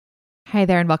Hi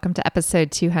there, and welcome to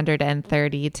episode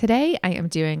 230. Today, I am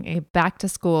doing a back to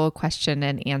school question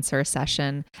and answer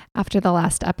session. After the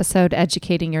last episode,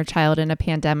 Educating Your Child in a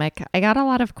Pandemic, I got a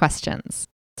lot of questions.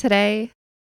 Today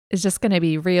is just going to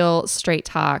be real straight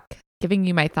talk, giving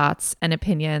you my thoughts and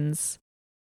opinions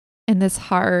in this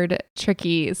hard,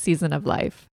 tricky season of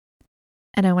life.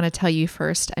 And I want to tell you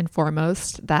first and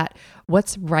foremost that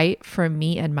what's right for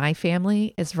me and my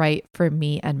family is right for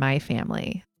me and my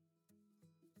family.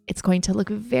 It's going to look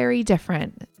very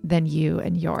different than you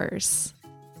and yours.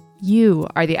 You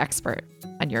are the expert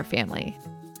on your family.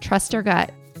 Trust your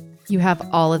gut. You have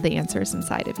all of the answers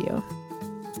inside of you.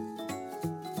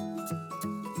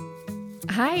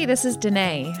 Hi, this is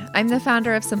Danae. I'm the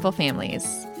founder of Simple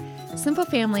Families. Simple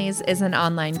Families is an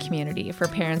online community for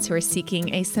parents who are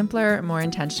seeking a simpler, more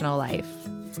intentional life.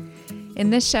 In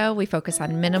this show, we focus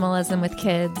on minimalism with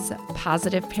kids,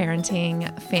 positive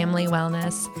parenting, family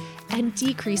wellness, and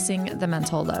decreasing the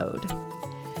mental load.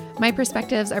 My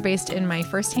perspectives are based in my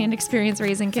firsthand experience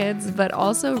raising kids, but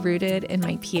also rooted in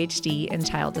my PhD in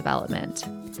child development.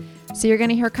 So you're going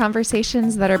to hear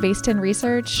conversations that are based in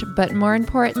research, but more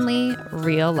importantly,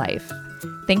 real life.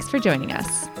 Thanks for joining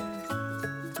us.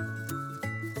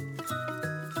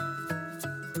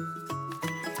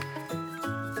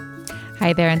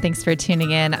 Hi there, and thanks for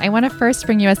tuning in. I want to first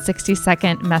bring you a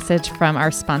 60-second message from our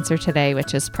sponsor today,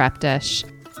 which is Prep Dish.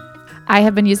 I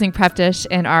have been using Prep Dish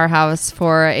in our house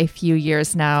for a few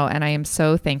years now, and I am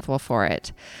so thankful for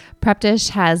it. Prep Dish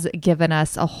has given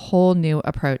us a whole new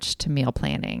approach to meal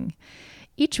planning.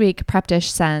 Each week, Prep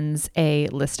Dish sends a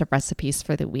list of recipes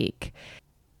for the week.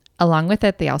 Along with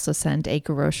it, they also send a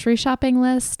grocery shopping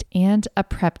list and a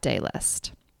prep day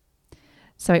list.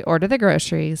 So I order the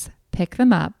groceries, pick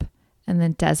them up, and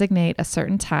then designate a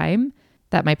certain time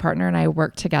that my partner and I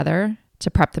work together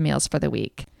to prep the meals for the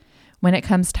week. When it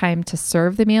comes time to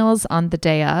serve the meals on the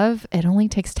day of, it only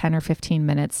takes 10 or 15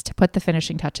 minutes to put the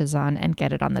finishing touches on and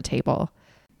get it on the table.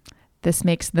 This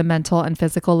makes the mental and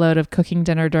physical load of cooking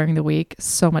dinner during the week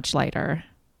so much lighter.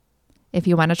 If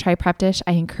you want to try Prep Dish,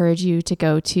 I encourage you to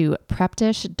go to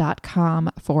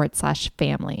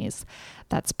prepdish.com/families.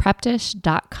 That's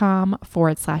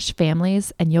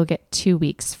prepdish.com/families, and you'll get 2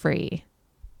 weeks free.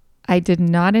 I did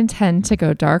not intend to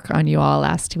go dark on you all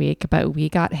last week, but we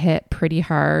got hit pretty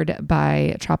hard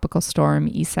by Tropical Storm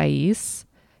Isaias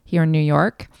here in New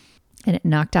York, and it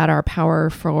knocked out our power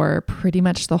for pretty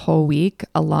much the whole week,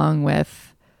 along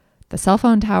with the cell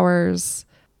phone towers.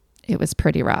 It was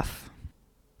pretty rough.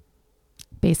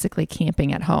 Basically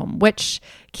camping at home, which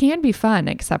can be fun,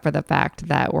 except for the fact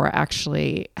that we're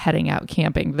actually heading out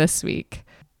camping this week.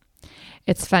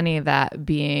 It's funny that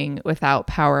being without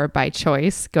power by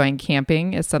choice, going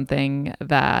camping, is something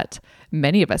that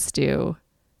many of us do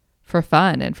for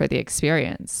fun and for the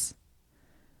experience.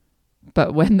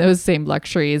 But when those same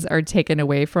luxuries are taken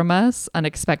away from us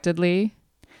unexpectedly,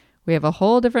 we have a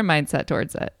whole different mindset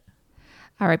towards it.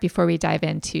 All right, before we dive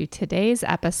into today's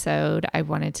episode, I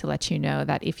wanted to let you know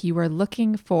that if you were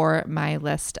looking for my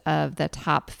list of the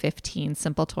top 15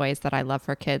 simple toys that I love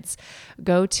for kids,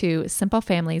 go to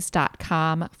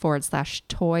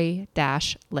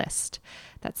simplefamilies.com/toy-list.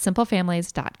 That's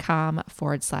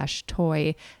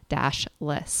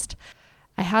simplefamilies.com/toy-list.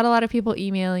 I had a lot of people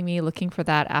emailing me looking for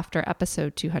that after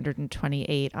episode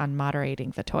 228 on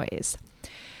moderating the toys.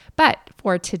 But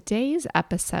for today's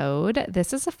episode,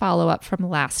 this is a follow-up from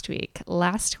last week.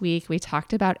 Last week, we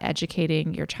talked about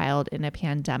educating your child in a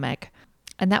pandemic,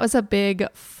 and that was a big,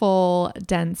 full,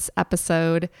 dense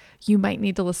episode. You might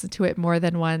need to listen to it more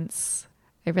than once.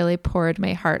 I really poured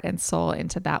my heart and soul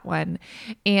into that one.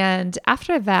 And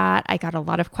after that, I got a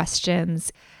lot of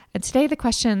questions. And today, the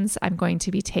questions I'm going to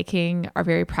be taking are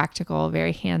very practical,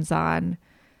 very hands-on.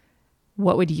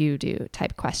 What would you do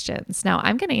type questions. Now,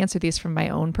 I'm going to answer these from my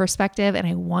own perspective, and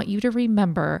I want you to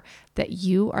remember that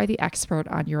you are the expert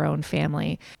on your own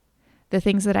family. The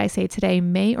things that I say today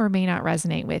may or may not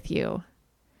resonate with you.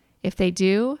 If they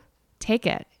do, take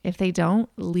it. If they don't,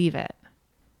 leave it.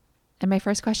 And my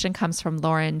first question comes from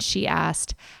Lauren. She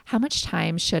asked, how much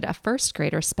time should a first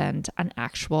grader spend on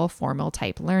actual formal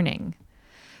type learning?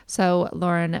 So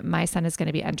Lauren, my son is going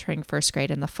to be entering first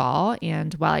grade in the fall.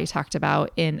 And while I talked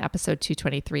about in episode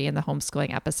 223 in the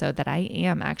homeschooling episode that I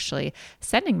am actually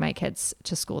sending my kids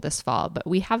to school this fall, but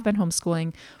we have been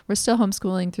homeschooling. We're still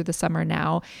homeschooling through the summer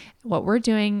now. What we're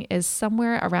doing is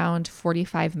somewhere around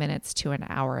 45 minutes to an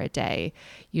hour a day.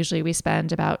 Usually we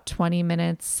spend about 20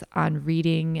 minutes on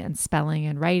reading and spelling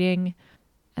and writing,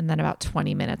 and then about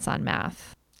 20 minutes on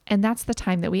math. And that's the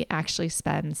time that we actually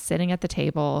spend sitting at the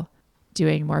table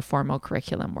doing more formal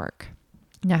curriculum work.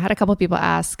 Now, I had a couple of people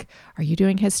ask, are you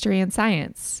doing history and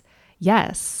science?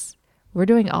 Yes, we're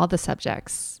doing all the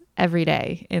subjects every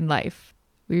day in life.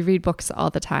 We read books all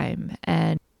the time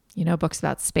and, books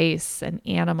about space and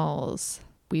animals.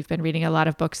 We've been reading a lot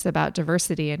of books about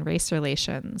diversity and race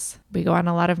relations. We go on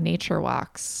a lot of nature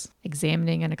walks,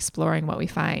 examining and exploring what we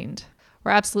find. We're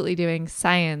absolutely doing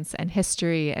science and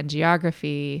history and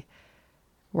geography,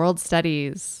 world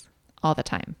studies all the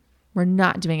time. We're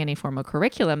not doing any formal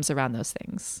curriculums around those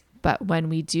things. But when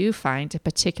we do find a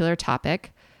particular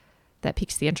topic that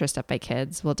piques the interest of my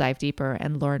kids, we'll dive deeper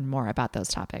and learn more about those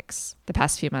topics. The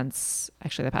past few months,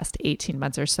 actually the past 18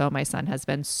 months or so, my son has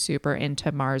been super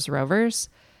into Mars rovers.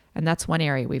 And that's one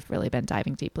area we've really been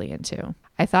diving deeply into.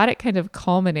 I thought it kind of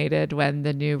culminated when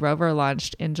the new rover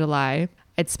launched in July.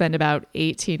 I'd spent about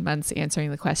 18 months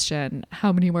answering the question,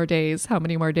 how many more days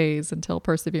until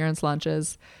Perseverance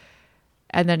launches?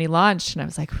 And then he launched and I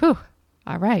was like, whew,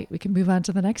 all right, we can move on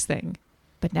to the next thing.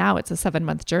 But now it's a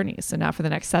 7-month journey. So now for the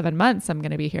next 7 months, I'm going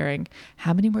to be hearing,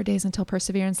 how many more days until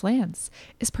Perseverance lands?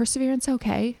 Is Perseverance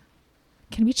okay?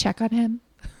 Can we check on him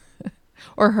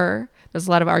or her? There's a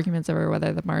lot of arguments over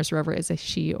whether the Mars rover is a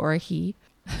she or a he.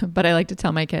 But I like to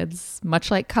tell my kids,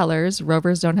 much like colors,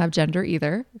 rovers don't have gender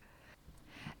either.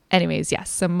 Anyways,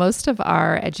 yes. So most of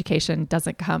our education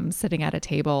doesn't come sitting at a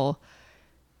table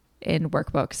in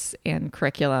workbooks and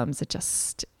curriculums.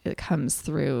 It comes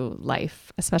through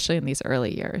life, especially in these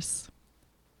early years.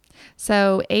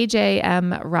 So AJ.M.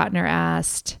 Rotner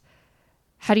asked,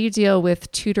 how do you deal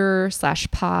with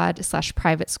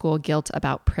tutor/pod/private school guilt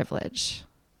about privilege?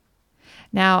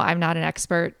 Now, I'm not an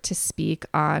expert to speak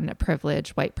on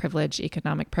privilege, white privilege,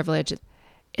 economic privilege.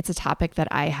 It's a topic that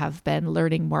I have been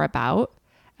learning more about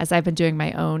as I've been doing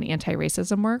my own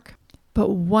anti-racism work.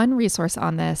 But one resource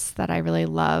on this that I really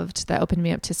loved that opened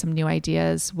me up to some new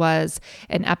ideas was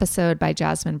an episode by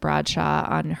Jasmine Bradshaw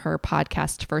on her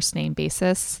podcast, First Name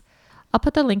Basis. I'll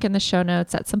put the link in the show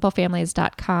notes at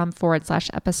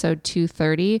simplefamilies.com/episode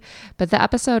 230. But the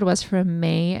episode was from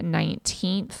May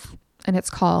 19th. And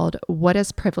it's called, What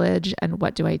is Privilege and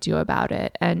What Do I Do About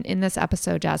It? And in this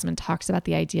episode, Jasmine talks about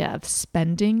the idea of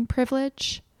spending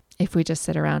privilege. If we just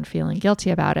sit around feeling guilty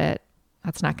about it,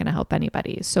 that's not going to help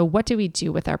anybody. So what do we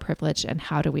do with our privilege and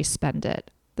how do we spend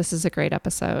it? This is a great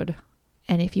episode.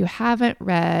 And if you haven't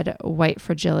read White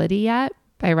Fragility yet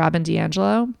by Robin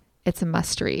DiAngelo, it's a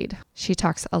must read. She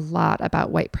talks a lot about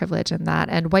white privilege in that,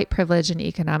 and white privilege and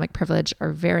economic privilege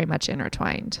are very much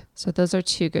intertwined. So those are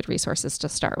 2 good resources to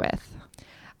start with.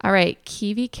 All right,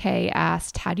 Kiwi K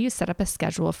asked, how do you set up a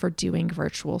schedule for doing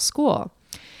virtual school?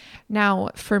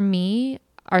 Now, for me,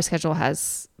 our schedule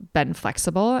has been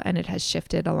flexible and it has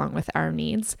shifted along with our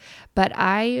needs. But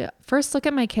I first look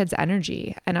at my kids'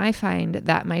 energy, and I find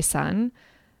that my son,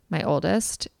 my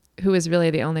oldest, who is really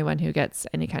the only one who gets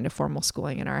any kind of formal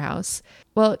schooling in our house,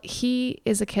 well, he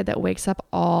is a kid that wakes up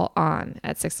all on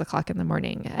at 6 o'clock in the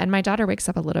morning. And my daughter wakes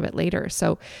up a little bit later.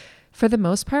 So for the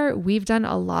most part, we've done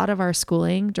a lot of our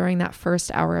schooling during that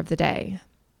first hour of the day,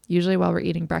 usually while we're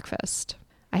eating breakfast.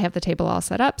 I have the table all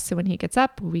set up, so when he gets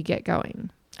up, we get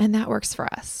going. And that works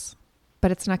for us,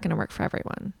 but it's not going to work for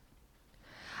everyone.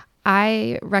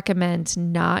 I recommend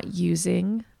not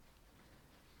using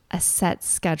a set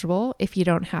schedule if you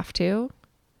don't have to.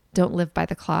 Don't live by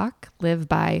the clock. Live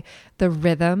by the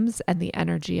rhythms and the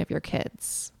energy of your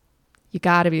kids. You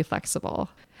got to be flexible.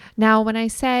 Now, when I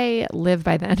say live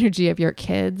by the energy of your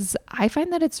kids, I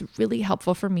find that it's really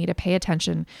helpful for me to pay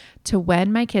attention to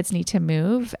when my kids need to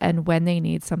move and when they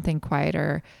need something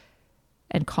quieter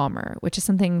and calmer, which is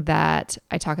something that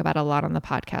I talk about a lot on the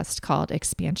podcast called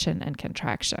expansion and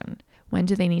contraction. When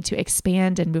do they need to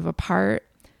expand and move apart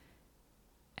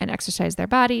and exercise their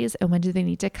bodies? And when do they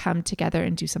need to come together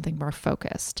and do something more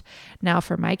focused? Now,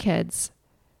 for my kids,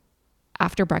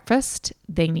 after breakfast,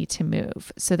 they need to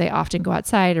move. So they often go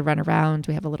outside or run around.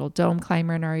 We have a little dome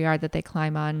climber in our yard that they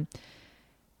climb on.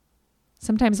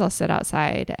 Sometimes I'll sit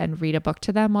outside and read a book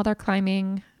to them while they're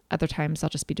climbing. Other times I'll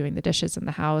just be doing the dishes in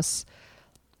the house.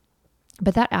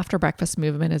 But that after breakfast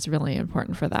movement is really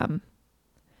important for them.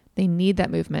 They need that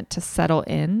movement to settle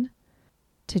in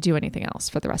to do anything else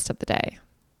for the rest of the day.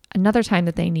 Another time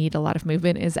that they need a lot of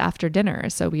movement is after dinner.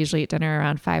 So we usually eat dinner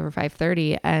around 5 or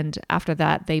 5:30. And after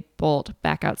that, they bolt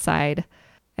back outside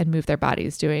and move their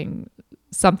bodies doing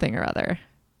something or other.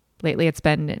 Lately, it's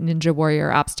been Ninja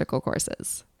Warrior obstacle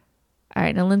courses. All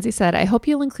right. Now, Lindsay said, I hope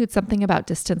you'll include something about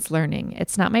distance learning.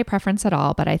 It's not my preference at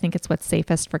all, but I think it's what's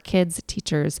safest for kids,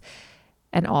 teachers,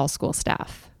 and all school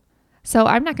staff. So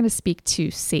I'm not going to speak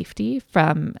to safety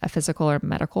from a physical or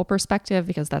medical perspective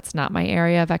because that's not my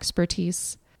area of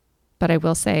expertise. But I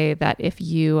will say that if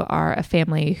you are a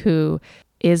family who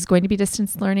is going to be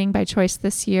distance learning by choice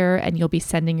this year and you'll be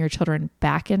sending your children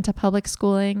back into public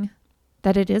schooling,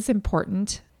 that it is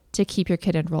important to keep your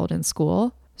kid enrolled in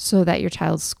school so that your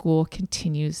child's school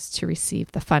continues to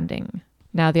receive the funding.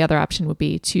 Now, the other option would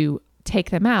be to take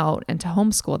them out and to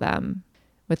homeschool them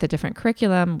with a different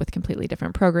curriculum, with completely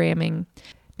different programming.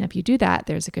 Now, if you do that,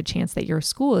 there's a good chance that your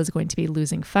school is going to be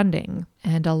losing funding.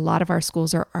 And a lot of our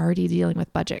schools are already dealing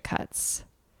with budget cuts.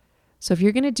 So if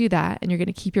you're going to do that and you're going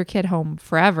to keep your kid home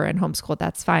forever and homeschool,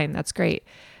 that's fine. That's great.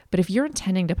 But if you're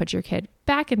intending to put your kid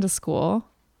back into school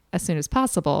as soon as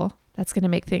possible, that's going to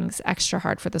make things extra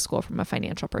hard for the school from a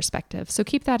financial perspective. So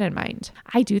keep that in mind.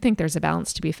 I do think there's a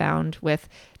balance to be found with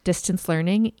distance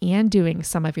learning and doing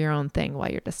some of your own thing while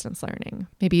you're distance learning.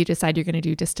 Maybe you decide you're going to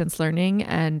do distance learning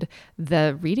and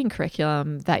the reading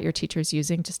curriculum that your teacher's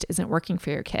using just isn't working for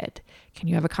your kid. Can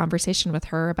you have a conversation with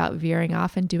her about veering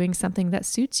off and doing something that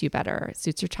suits you better,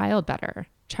 suits your child better,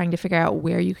 trying to figure out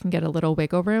where you can get a little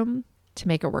wiggle room to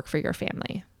make it work for your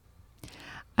family?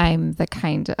 I'm the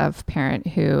kind of parent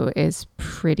who is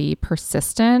pretty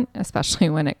persistent, especially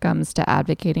when it comes to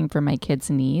advocating for my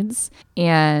kids' needs.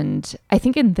 And I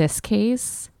think in this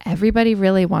case, everybody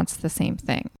really wants the same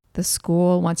thing. The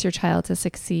school wants your child to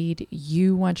succeed.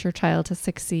 You want your child to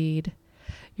succeed.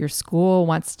 Your school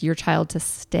wants your child to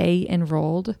stay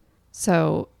enrolled.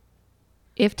 So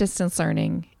if distance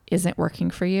learning isn't working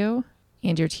for you,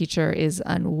 and your teacher is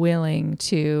unwilling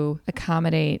to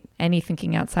accommodate any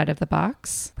thinking outside of the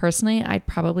box, personally, I'd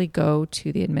probably go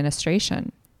to the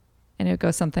administration. And it would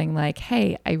go something like,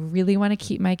 hey, I really want to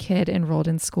keep my kid enrolled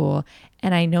in school,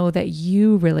 and I know that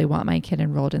you really want my kid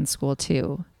enrolled in school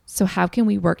too. So how can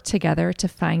we work together to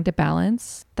find a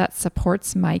balance that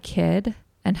supports my kid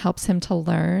and helps him to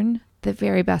learn the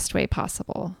very best way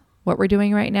possible? What we're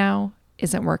doing right now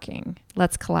isn't working.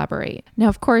 Let's collaborate. Now,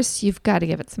 of course, you've got to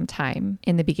give it some time.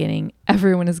 In the beginning,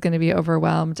 everyone is going to be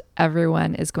overwhelmed.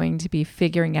 Everyone is going to be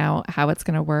figuring out how it's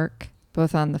going to work,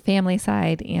 both on the family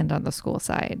side and on the school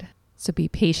side. So be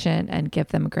patient and give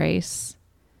them grace.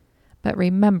 But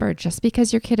remember, just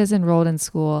because your kid is enrolled in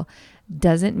school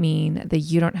doesn't mean that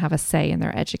you don't have a say in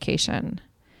their education.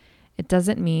 It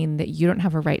doesn't mean that you don't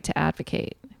have a right to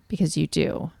advocate, because you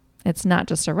do. It's not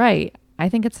just a right. I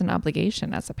think it's an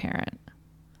obligation as a parent.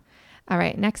 All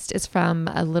right, next is from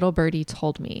A Little Birdie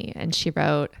Told Me, and she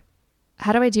wrote,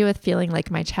 how do I deal with feeling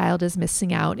like my child is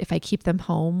missing out if I keep them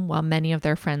home while many of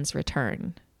their friends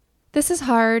return? This is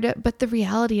hard, but the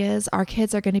reality is our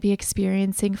kids are going to be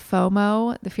experiencing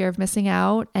FOMO, the fear of missing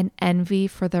out, and envy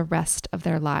for the rest of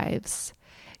their lives.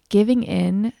 Giving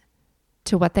in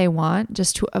to what they want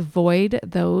just to avoid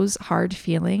those hard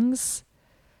feelings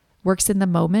works in the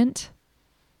moment,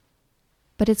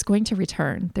 but it's going to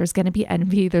return. There's going to be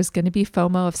envy. There's going to be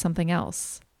FOMO of something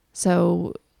else.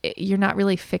 So you're not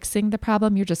really fixing the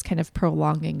problem. You're just kind of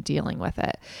prolonging dealing with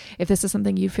it. If this is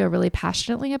something you feel really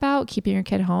passionately about, keeping your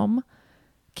kid home,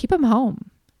 keep them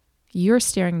home. You're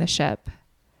steering the ship.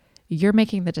 You're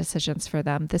making the decisions for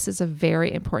them. This is a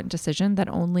very important decision that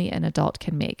only an adult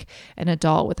can make, an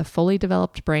adult with a fully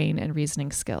developed brain and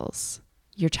reasoning skills.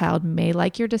 Your child may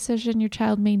like your decision. Your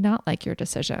child may not like your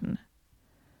decision.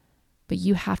 But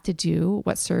you have to do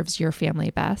what serves your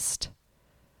family best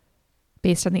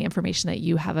based on the information that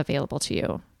you have available to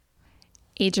you.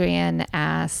 Adrienne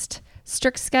asked,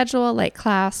 strict schedule like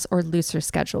class or looser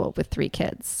schedule with 3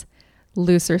 kids?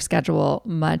 Looser schedule,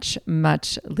 much,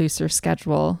 much looser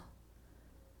schedule.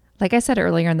 Like I said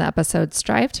earlier in the episode,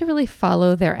 strive to really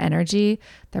follow their energy.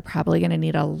 They're probably going to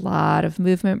need a lot of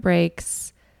movement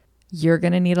breaks. You're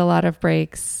going to need a lot of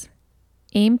breaks.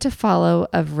 Aim to follow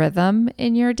a rhythm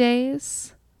in your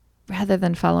days rather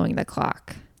than following the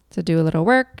clock. So do a little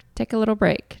work, take a little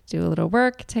break. Do a little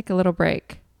work, take a little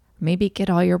break. Maybe get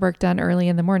all your work done early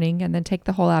in the morning and then take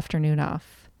the whole afternoon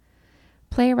off.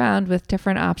 Play around with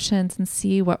different options and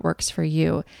see what works for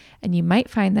you. And you might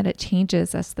find that it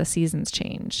changes as the seasons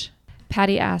change.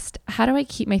 Patty asked, how do I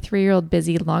keep my 3-year-old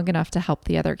busy long enough to help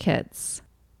the other kids?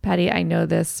 Patty, I know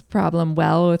this problem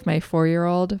well with my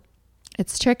 4-year-old.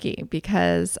 It's tricky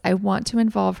because I want to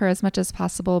involve her as much as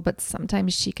possible, but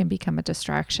sometimes she can become a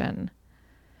distraction.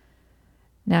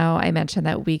 Now, I mentioned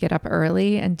that we get up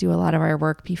early and do a lot of our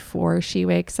work before she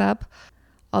wakes up,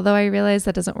 although I realize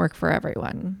that doesn't work for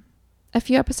everyone. A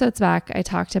few episodes back, I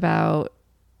talked about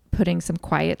putting some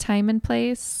quiet time in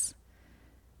place,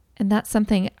 and that's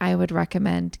something I would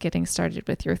recommend getting started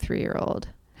with your 3-year-old.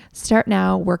 Start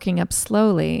now working up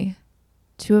slowly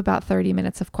to about 30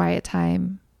 minutes of quiet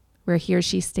time, where he or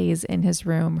she stays in his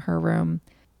room, her room,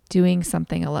 doing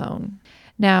something alone.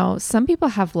 Now, some people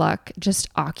have luck just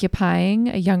occupying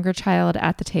a younger child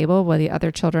at the table while the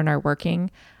other children are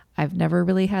working. I've never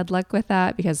really had luck with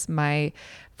that because my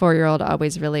 4-year-old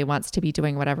always really wants to be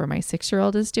doing whatever my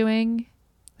 6-year-old is doing.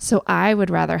 So I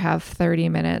would rather have 30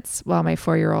 minutes while my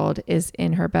 4-year-old is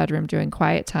in her bedroom doing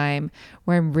quiet time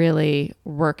where I'm really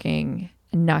working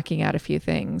and knocking out a few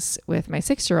things with my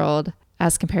 6-year-old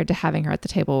as compared to having her at the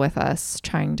table with us,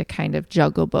 trying to kind of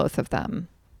juggle both of them.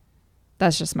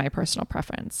 That's just my personal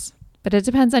preference. But it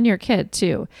depends on your kid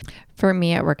too. For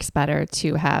me, it works better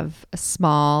to have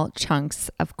small chunks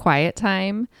of quiet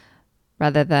time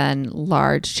rather than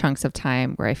large chunks of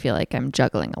time where I feel like I'm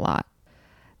juggling a lot.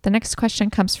 The next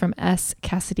question comes from S.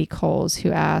 Cassidy Coles,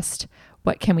 who asked,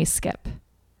 what can we skip?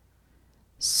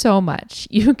 So much.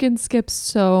 You can skip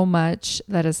so much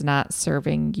that is not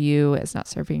serving you, is not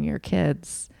serving your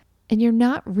kids. And you're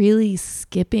not really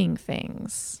skipping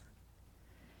things.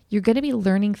 You're going to be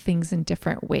learning things in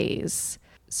different ways.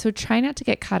 So try not to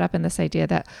get caught up in this idea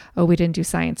that, oh, we didn't do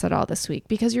science at all this week,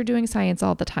 because you're doing science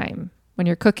all the time. When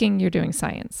you're cooking, you're doing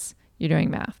science. You're doing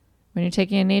math. When you're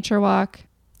taking a nature walk,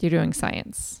 you're doing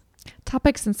science.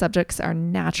 Topics and subjects are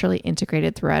naturally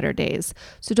integrated throughout our days.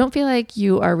 So don't feel like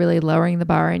you are really lowering the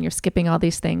bar and you're skipping all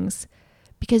these things,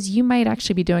 because you might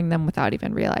actually be doing them without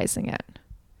even realizing it.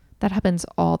 That happens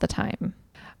all the time.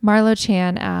 Marlo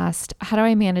Chan asked, how do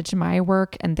I manage my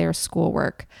work and their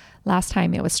schoolwork? Last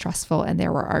time it was stressful and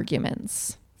there were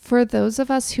arguments. For those of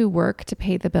us who work to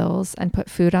pay the bills and put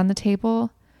food on the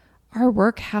table, our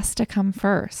work has to come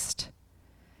first.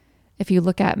 If you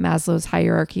look at Maslow's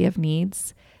hierarchy of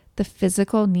needs, the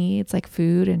physical needs like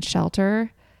food and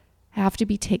shelter have to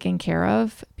be taken care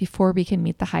of before we can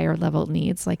meet the higher level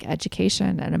needs like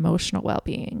education and emotional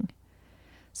well-being.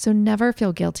 So never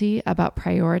feel guilty about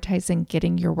prioritizing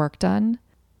getting your work done.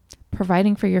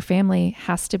 Providing for your family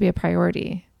has to be a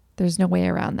priority. There's no way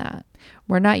around that.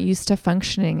 We're not used to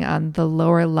functioning on the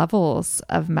lower levels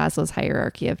of Maslow's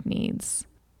hierarchy of needs.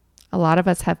 A lot of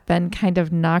us have been kind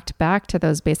of knocked back to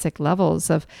those basic levels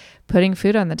of putting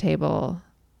food on the table,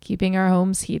 keeping our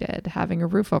homes heated, having a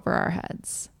roof over our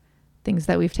heads, things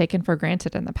that we've taken for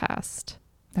granted in the past.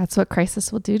 That's what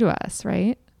crisis will do to us,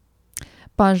 right?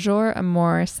 Bonjour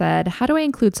Amour said, how do I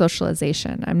include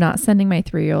socialization? I'm not sending my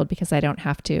 3-year-old because I don't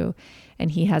have to,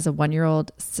 and he has a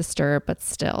 1-year-old sister, but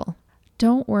still.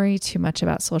 Don't worry too much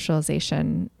about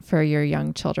socialization for your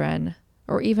young children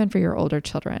or even for your older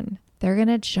children. They're going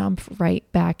to jump right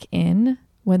back in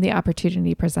when the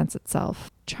opportunity presents itself.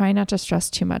 Try not to stress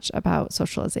too much about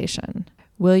socialization.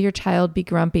 Will your child be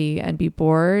grumpy and be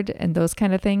bored and those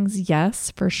kind of things?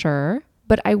 Yes, for sure.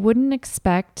 But I wouldn't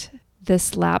expect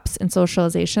this lapse in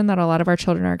socialization that a lot of our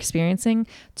children are experiencing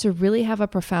to really have a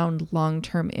profound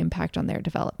long-term impact on their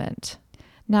development.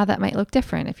 Now, that might look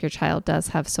different if your child does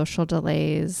have social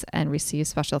delays and receives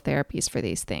special therapies for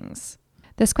these things.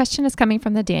 This question is coming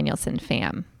from the Danielson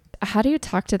fam. How do you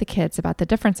talk to the kids about the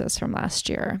differences from last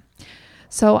year?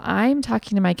 So I'm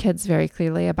talking to my kids very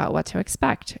clearly about what to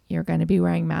expect. You're going to be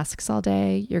wearing masks all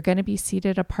day. You're going to be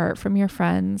seated apart from your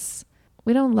friends.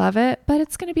 We don't love it, but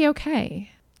it's going to be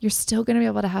okay. You're still going to be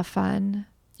able to have fun.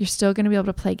 You're still going to be able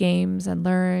to play games and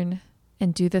learn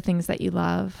and do the things that you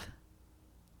love.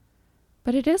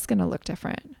 But it is going to look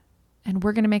different, and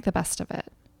we're going to make the best of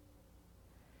it.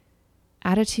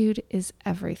 Attitude is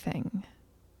everything.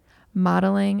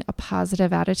 Modeling a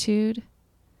positive attitude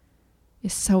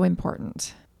is so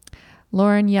important.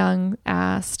 Lauren Young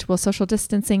asked, will social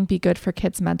distancing be good for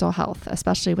kids' mental health,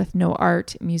 especially with no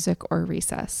art, music, or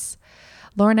recess?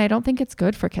 Lauren, I don't think it's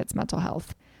good for kids' mental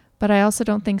health, but I also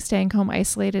don't think staying home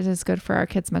isolated is good for our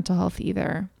kids' mental health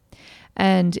either.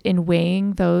 And in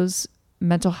weighing those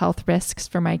mental health risks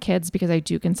for my kids, because I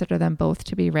do consider them both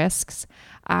to be risks,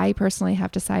 I personally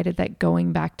have decided that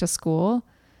going back to school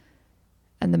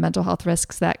and the mental health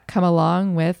risks that come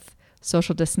along with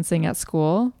social distancing at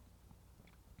school,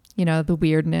 you know, the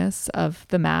weirdness of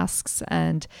the masks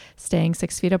and staying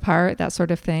 6 feet apart, that sort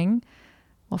of thing.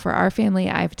 Well, for our family,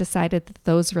 I've decided that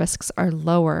those risks are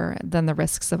lower than the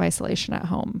risks of isolation at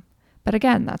home. But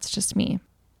again, that's just me.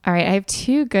 All right, I have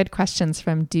 2 good questions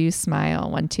from Do Smile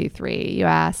 123. You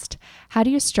asked, how do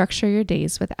you structure your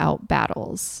days without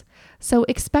battles? So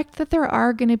expect that there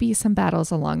are going to be some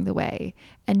battles along the way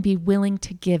and be willing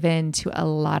to give in to a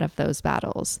lot of those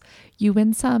battles. You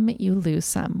win some, you lose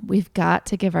some. We've got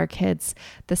to give our kids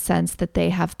the sense that they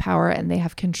have power and they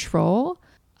have control.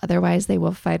 Otherwise, they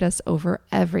will fight us over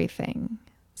everything.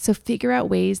 So figure out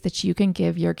ways that you can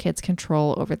give your kids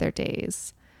control over their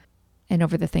days and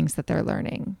over the things that they're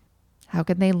learning. How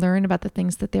can they learn about the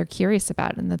things that they're curious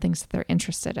about and the things that they're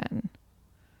interested in?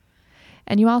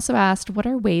 And you also asked, what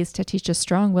are ways to teach a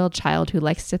strong-willed child who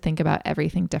likes to think about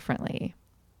everything differently?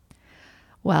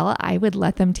 Well, I would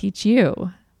let them teach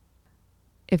you.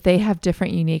 If they have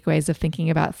different, unique ways of thinking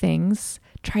about things,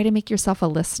 try to make yourself a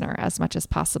listener as much as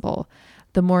possible.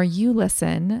 The more you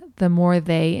listen, the more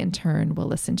they in turn will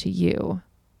listen to you.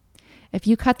 If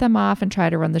you cut them off and try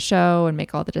to run the show and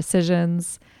make all the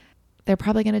decisions, they're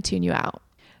probably going to tune you out.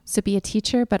 So be a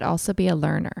teacher, but also be a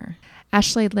learner.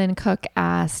 Ashley Lynn Cook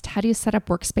asked, how do you set up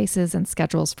workspaces and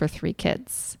schedules for 3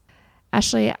 kids?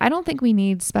 Ashley, I don't think we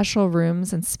need special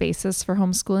rooms and spaces for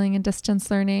homeschooling and distance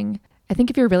learning. I think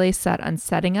if you're really set on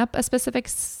setting up a specific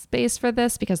space for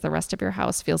this because the rest of your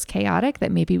house feels chaotic,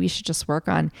 that maybe we should just work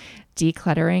on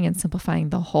decluttering and simplifying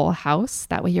the whole house.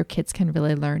 That way your kids can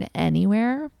really learn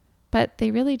anywhere, but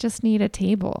they really just need a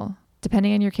table.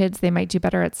 Depending on your kids, they might do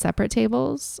better at separate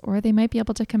tables, or they might be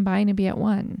able to combine and be at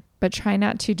one. But try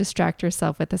not to distract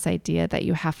yourself with this idea that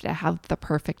you have to have the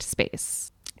perfect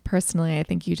space. Personally, I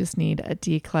think you just need a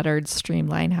decluttered,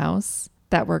 streamlined house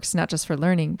that works not just for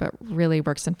learning, but really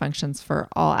works and functions for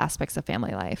all aspects of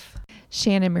family life.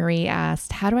 Shannon Marie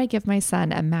asked, how do I give my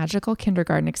son a magical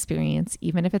kindergarten experience,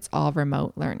 even if it's all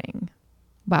remote learning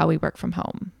while we work from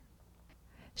home?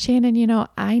 Shannon,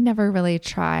 I never really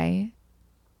try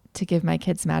to give my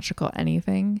kids magical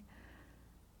anything.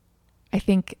 I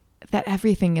think that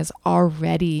everything is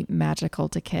already magical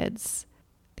to kids.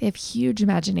 They have huge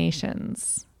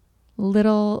imaginations.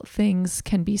 Little things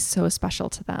can be so special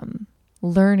to them.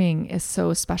 Learning is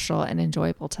so special and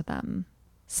enjoyable to them.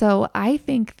 So I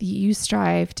think that you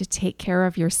strive to take care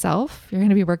of yourself. You're going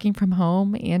to be working from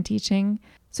home and teaching.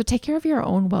 So take care of your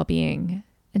own well-being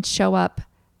and show up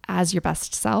as your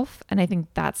best self. And I think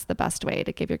that's the best way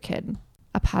to give your kid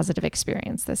a positive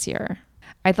experience this year.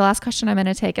 All right, the last question I'm going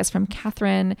to take is from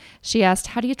Catherine. She asked,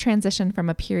 how do you transition from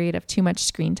a period of too much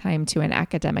screen time to an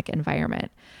academic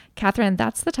environment? Catherine,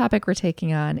 that's the topic we're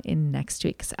taking on in next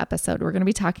week's episode. We're going to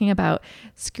be talking about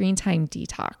screen time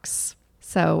detox.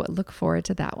 So look forward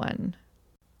to that one.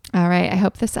 All right, I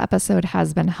hope this episode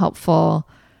has been helpful.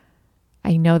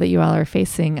 I know that you all are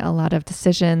facing a lot of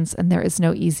decisions, and there is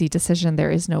no easy decision.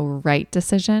 There is no right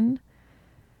decision.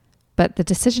 But the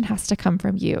decision has to come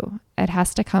from you. It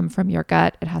has to come from your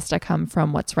gut. It has to come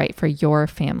from what's right for your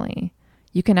family.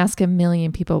 You can ask a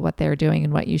million people what they're doing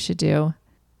and what you should do,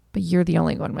 but you're the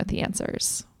only one with the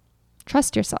answers.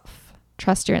 Trust yourself.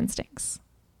 Trust your instincts.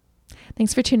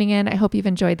 Thanks for tuning in. I hope you've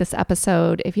enjoyed this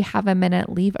episode. If you have a minute,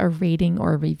 leave a rating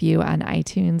or a review on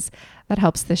iTunes. That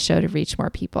helps this show to reach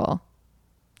more people.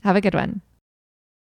 Have a good one.